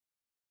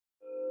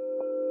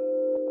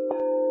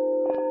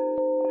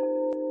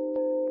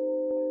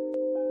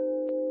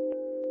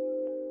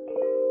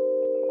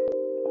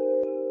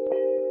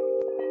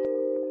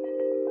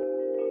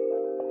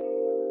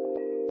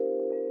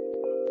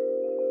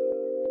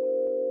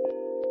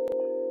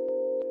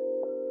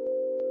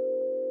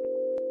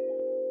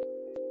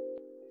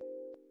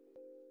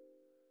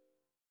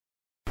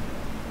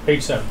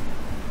page 7.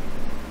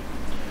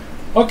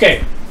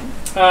 Okay.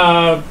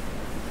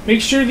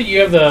 Make sure that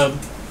you have the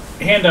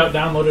handout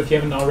downloaded if you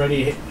haven't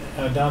already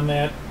done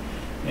that.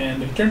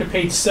 And if you turn to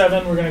page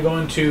 7, we're going to go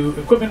into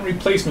equipment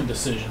replacement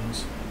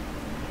decisions.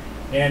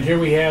 And here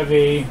we have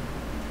a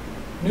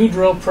new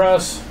drill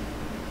press.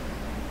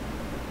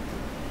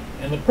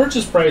 And the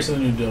purchase price of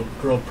the new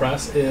drill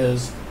press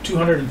is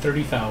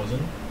 $230,000.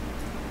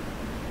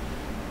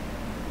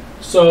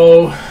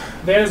 So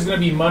that is going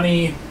to be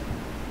money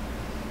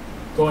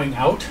going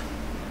out.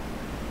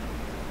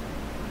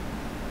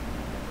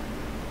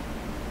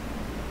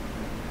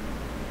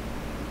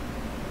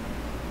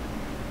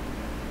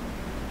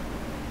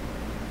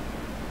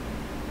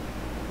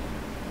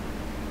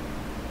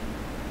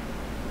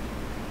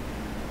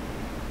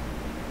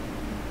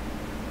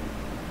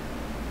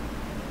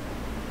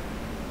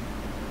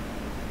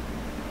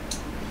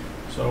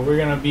 So we're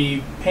going to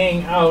be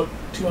paying out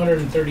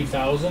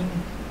 $230,000.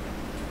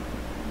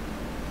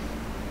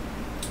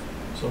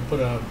 So we'll put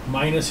a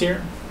minus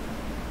here.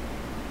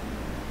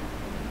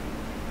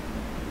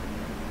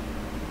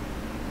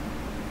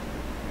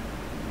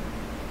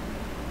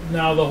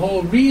 Now the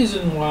whole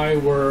reason why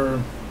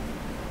we're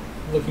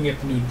looking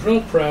at the new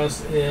drill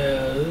press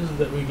is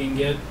that we can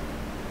get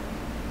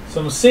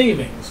some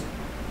savings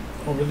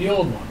over the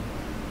old one.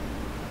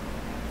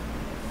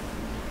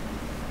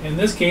 In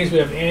this case, we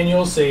have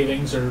annual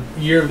savings or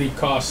yearly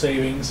cost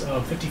savings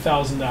of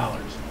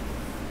 $50,000.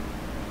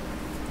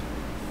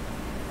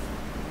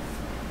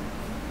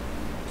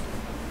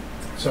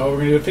 So we're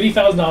going to do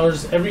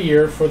 $50,000 every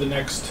year for the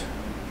next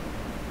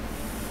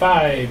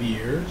 5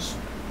 years.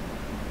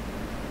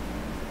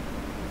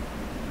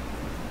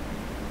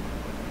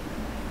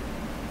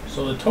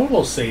 So the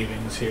total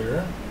savings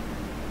here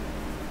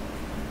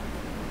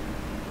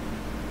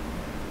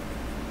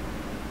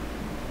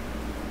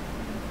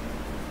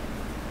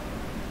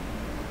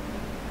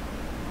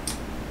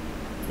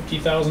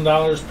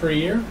 $50,000 per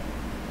year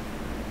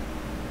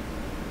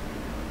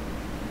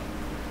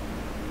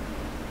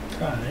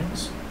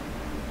times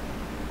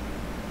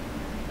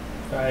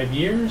 5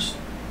 years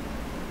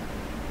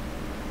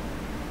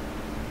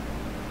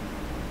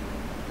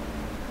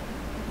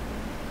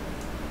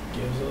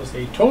gives us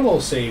a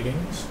total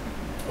savings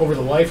over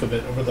the life of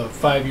it, over the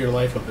 5-year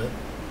life of it,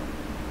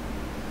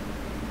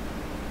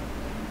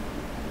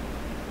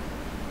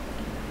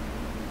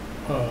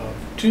 of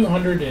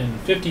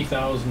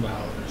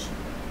 $250,000.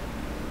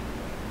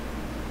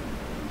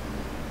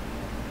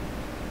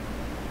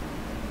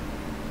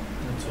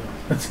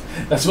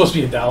 That's supposed to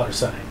be a dollar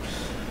sign.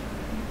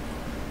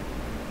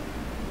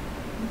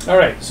 All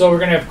right, so we're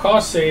going to have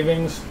cost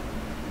savings.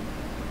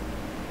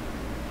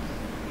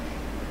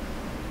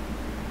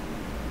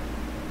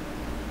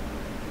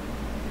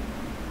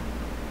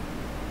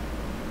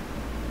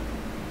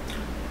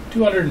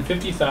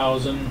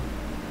 $250,000,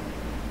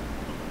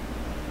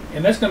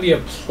 and that's going to be a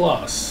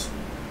plus.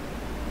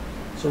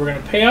 So we're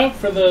going to pay out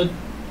for the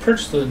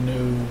purchase of the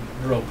new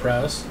drill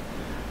press.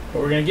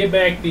 But we're going to get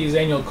back these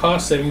annual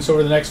cost savings. So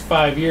over the next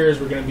 5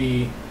 years, we're going to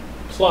be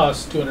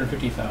plus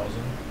 $250,000.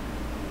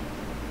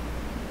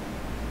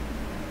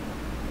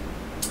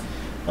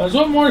 Now, there's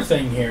one more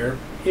thing here.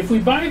 If we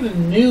buy the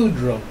new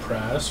drill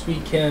press, we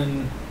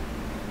can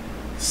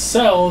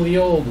sell the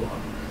old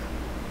one.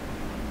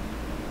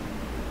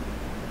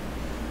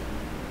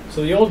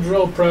 So the old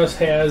drill press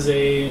has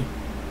a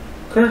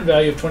current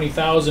value of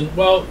 $20,000.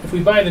 Well, if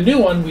we buy the new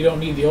one, we don't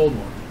need the old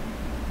one.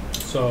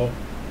 So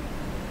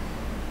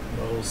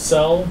we'll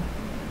sell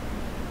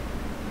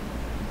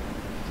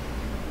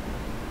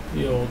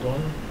the old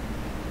one.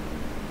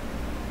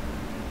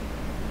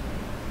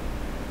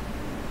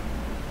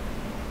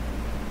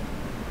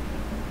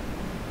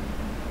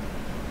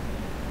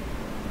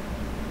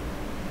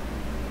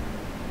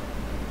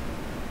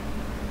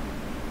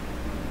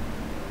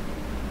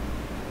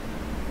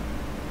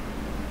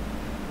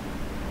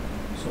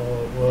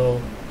 So we'll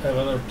have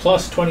another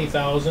plus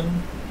 $20,000.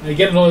 And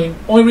again, the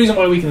only reason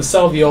why we can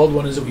sell the old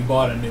one is that we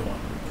bought a new one.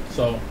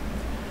 So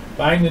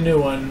buying the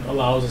new one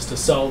allows us to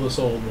sell this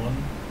old one.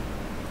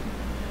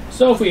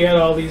 So if we add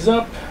all these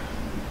up,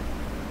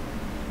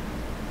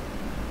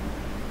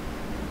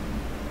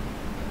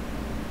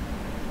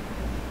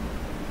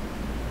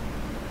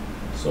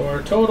 so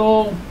our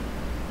total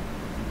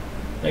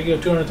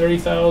negative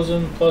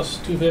 $230,000 plus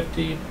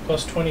 $250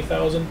 plus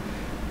 $20,000.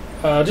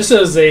 Just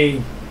as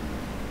a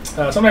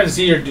sometimes it's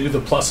easier to do the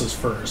pluses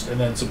first and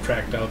then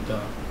subtract out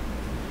the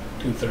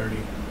 $230.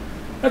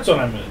 That's what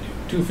I'm going to do.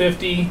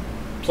 $250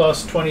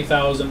 plus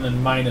 $20,000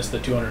 and minus the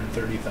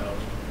 $230,000.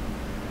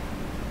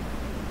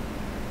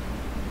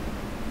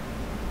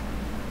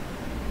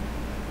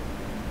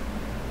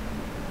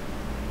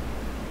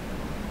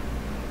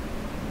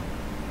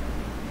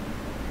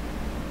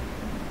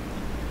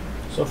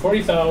 So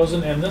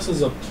 $40,000, and this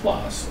is a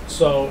plus.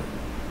 So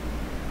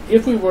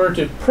if we were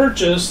to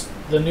purchase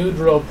the new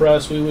drill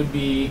press, we would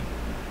be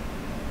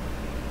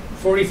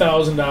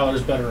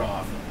 $40,000 better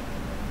off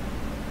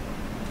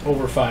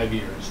over 5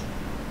 years.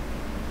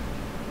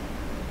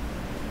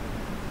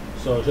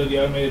 So should the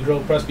automated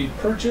drill press be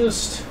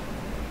purchased?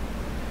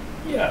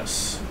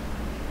 Yes.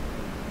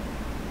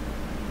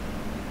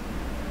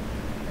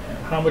 And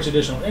how much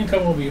additional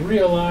income will be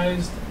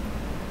realized?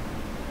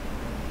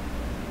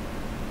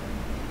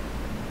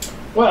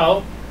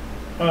 Well,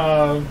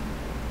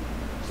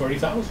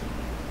 40,000.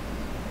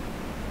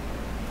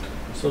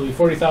 So it'll be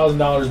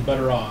 $40,000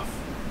 better off.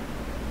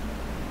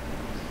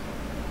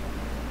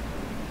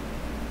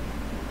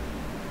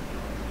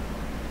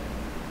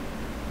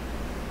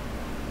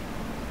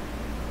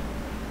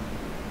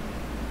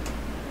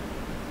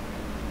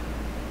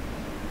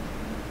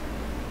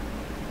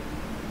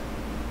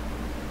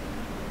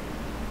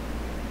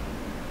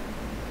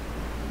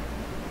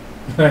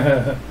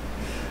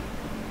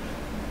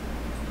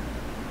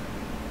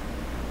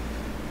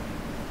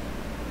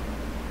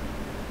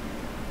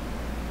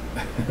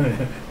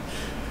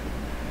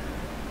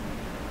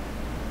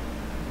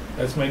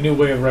 That's my new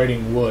way of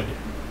writing wood.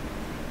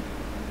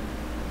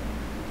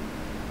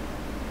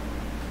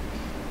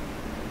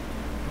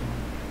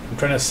 I'm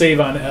trying to save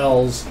on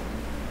L's.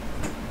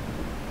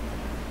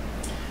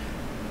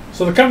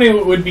 So the company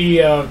would be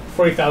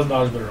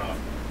 $40,000 better off.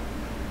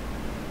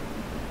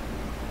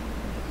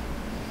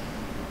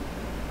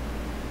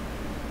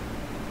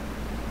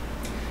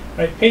 All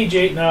right, page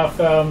 8. Now, if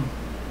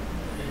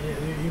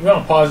you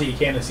want to pause it, you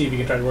can, to see if you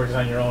can try to work this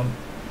on your own.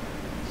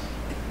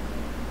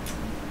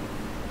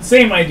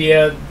 Same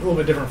idea, a little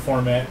bit different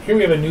format. Here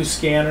we have a new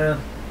scanner.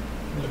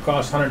 It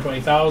costs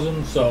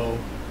 $120,000, so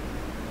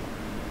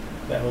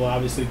that will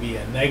obviously be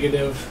a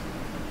negative.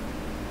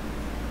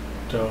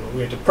 So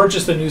we have to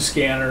purchase the new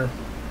scanner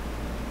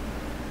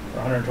for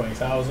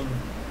 $120,000.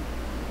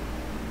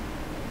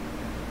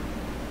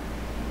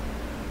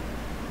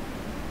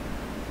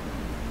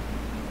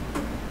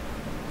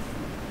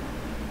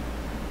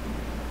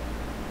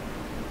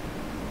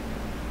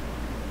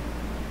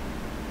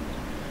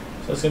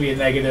 So it's going to be a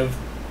negative.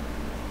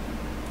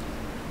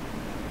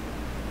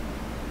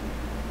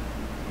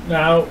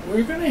 Now,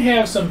 we're going to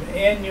have some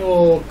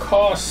annual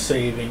cost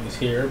savings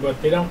here,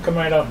 but they don't come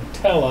right out and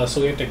tell us,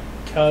 so we have to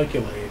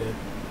calculate it.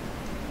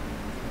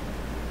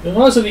 You'll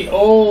notice that the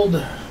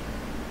old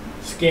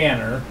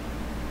scanner,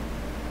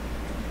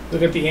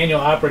 look at the annual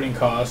operating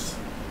costs,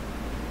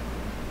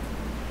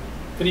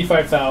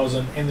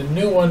 $55,000, and the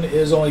new one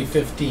is only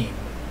 $15,000.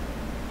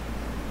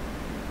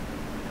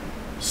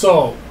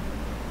 So,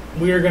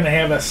 we are going to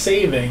have a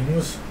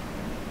savings,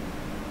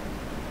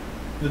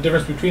 the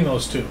difference between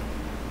those two.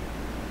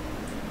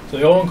 So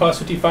the old one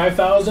costs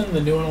 $55,000, the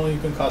new one only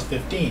can cost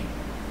 $15,000.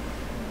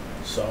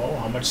 So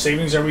how much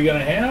savings are we going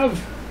to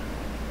have?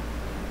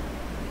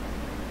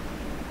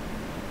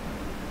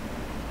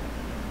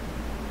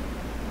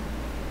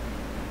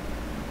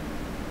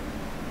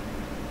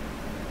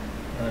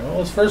 All right, well,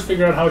 let's first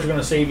figure out how much we're going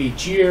to save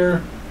each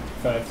year.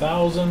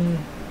 $5,000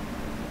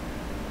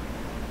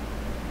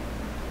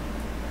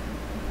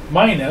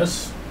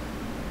 minus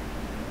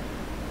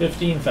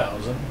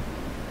 $15,000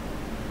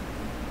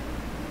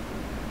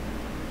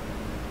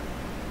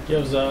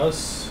 gives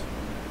us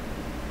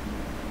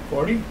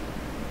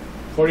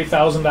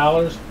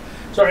 $40,000.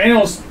 So our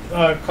annual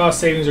cost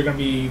savings are going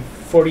to be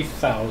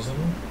 $40,000.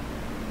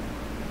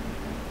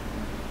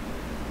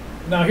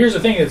 Now here's the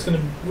thing: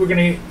 we're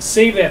going to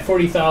save that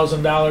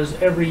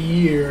 $40,000 every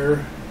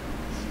year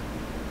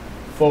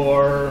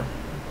for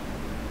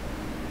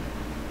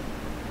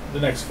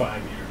the next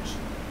 5 years.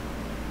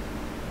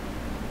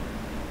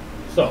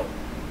 So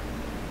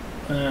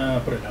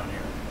put it down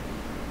here.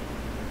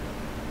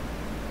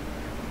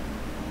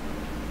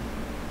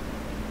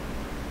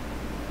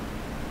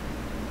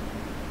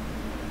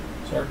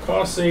 So our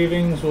cost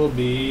savings will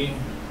be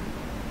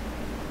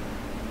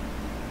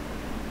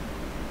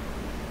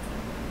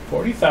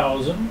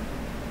 $40,000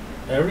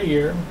 every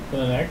year for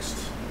the next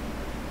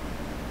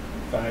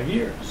 5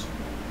 years.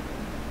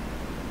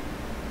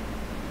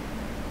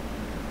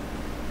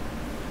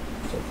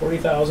 So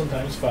 40,000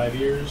 times 5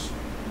 years.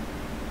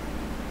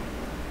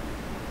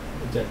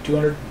 Is that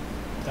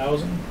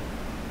 200,000?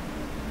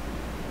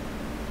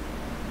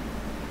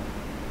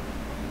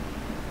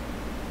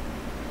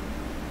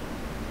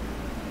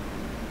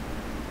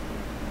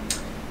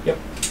 Yep.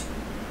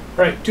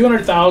 Right,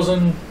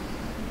 $200,000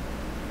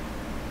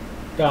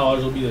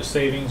 will be the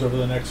savings over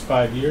the next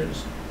 5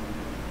 years.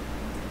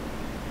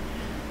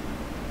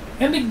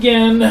 And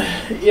again,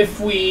 if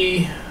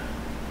we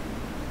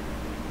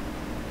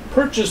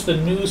purchase the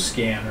new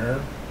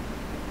scanner,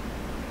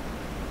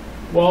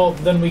 well,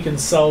 then we can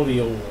sell the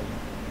old.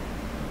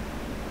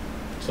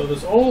 So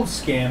this old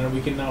scanner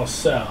we can now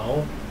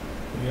sell.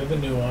 We have the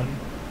new one.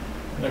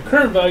 And the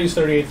current value is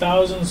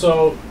 $38,000,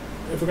 so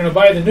if we're going to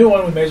buy the new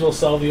one, we may as well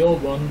sell the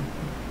old one.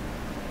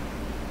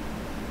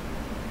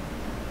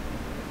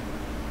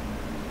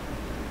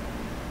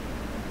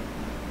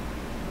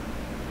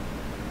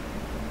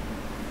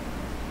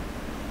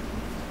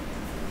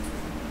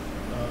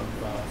 Of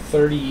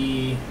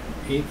 $38,000.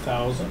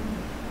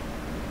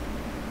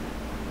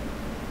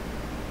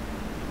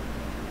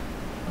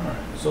 All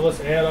right, so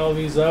let's add all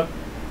these up.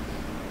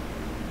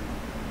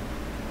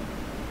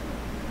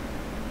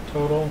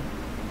 Total.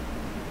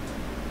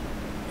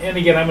 And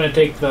again, I'm going to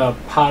take the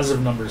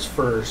positive numbers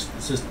first.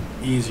 It's just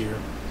easier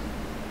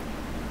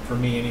for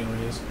me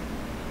anyways.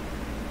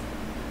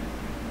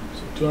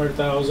 So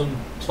 200,000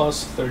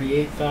 plus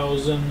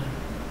 38,000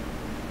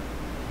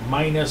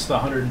 minus the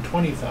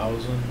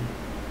 120,000.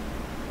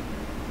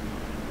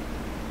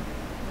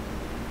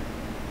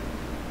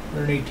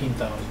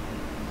 118,000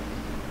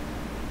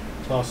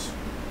 plus.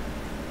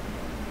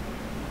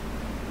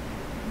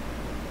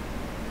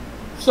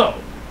 So,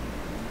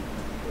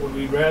 would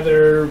we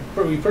rather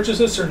we purchase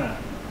this or not?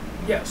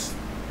 Yes,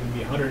 we'd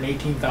be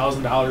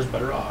 $118,000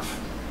 better off.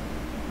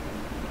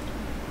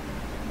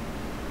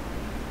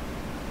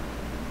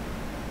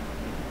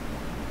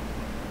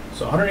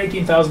 So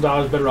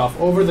 $118,000 better off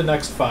over the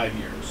next 5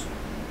 years.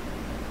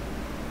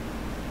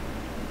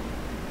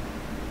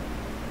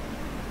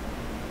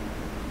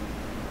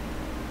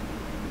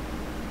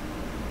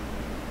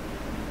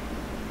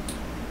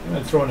 I'm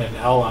going to throw in an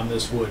L on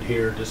this wood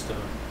here just to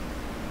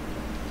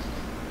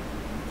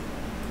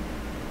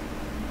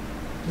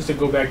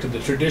go back to the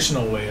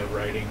traditional way of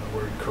writing the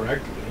word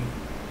correctly.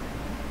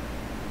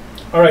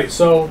 All right,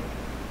 so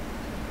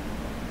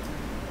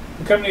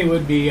the company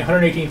would be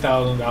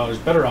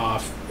 $118,000 better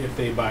off if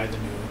they buy the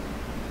new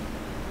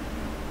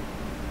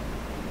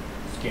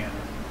scanner.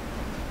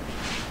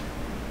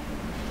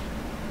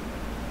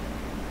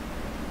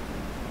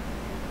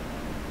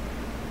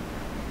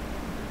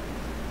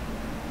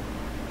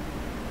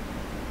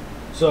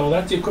 So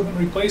that's the equipment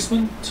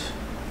replacement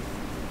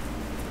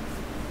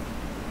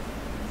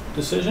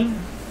decision.